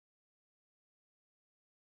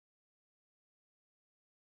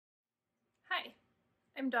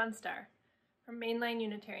I'm Dawn Starr from Mainline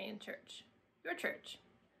Unitarian Church, your church.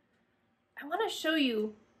 I want to show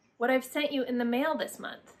you what I've sent you in the mail this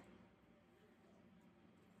month.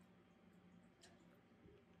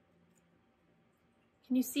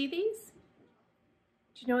 Can you see these?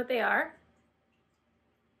 Do you know what they are?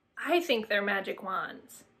 I think they're magic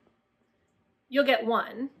wands. You'll get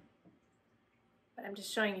one, but I'm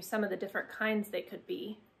just showing you some of the different kinds they could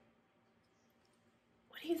be.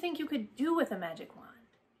 What do you think you could do with a magic wand?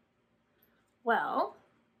 Well,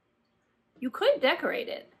 you could decorate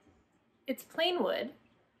it. It's plain wood,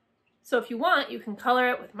 so if you want, you can color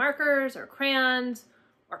it with markers or crayons,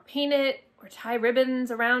 or paint it, or tie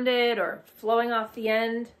ribbons around it, or flowing off the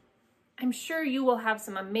end. I'm sure you will have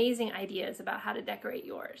some amazing ideas about how to decorate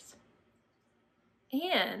yours.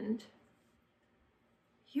 And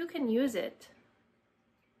you can use it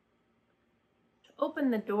to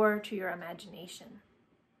open the door to your imagination.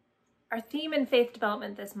 Our theme in faith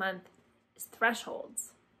development this month is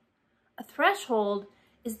thresholds. A threshold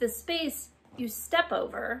is the space you step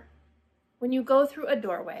over when you go through a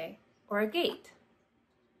doorway or a gate.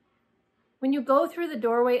 When you go through the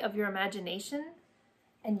doorway of your imagination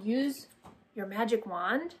and use your magic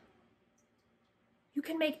wand, you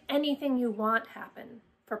can make anything you want happen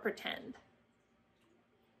for pretend.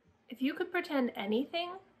 If you could pretend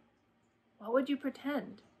anything, what would you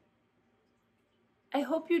pretend? I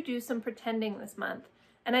hope you do some pretending this month,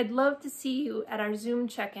 and I'd love to see you at our Zoom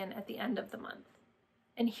check-in at the end of the month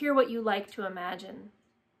and hear what you like to imagine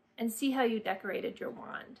and see how you decorated your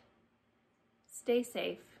wand. Stay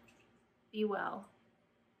safe. Be well.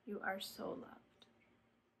 You are so loved.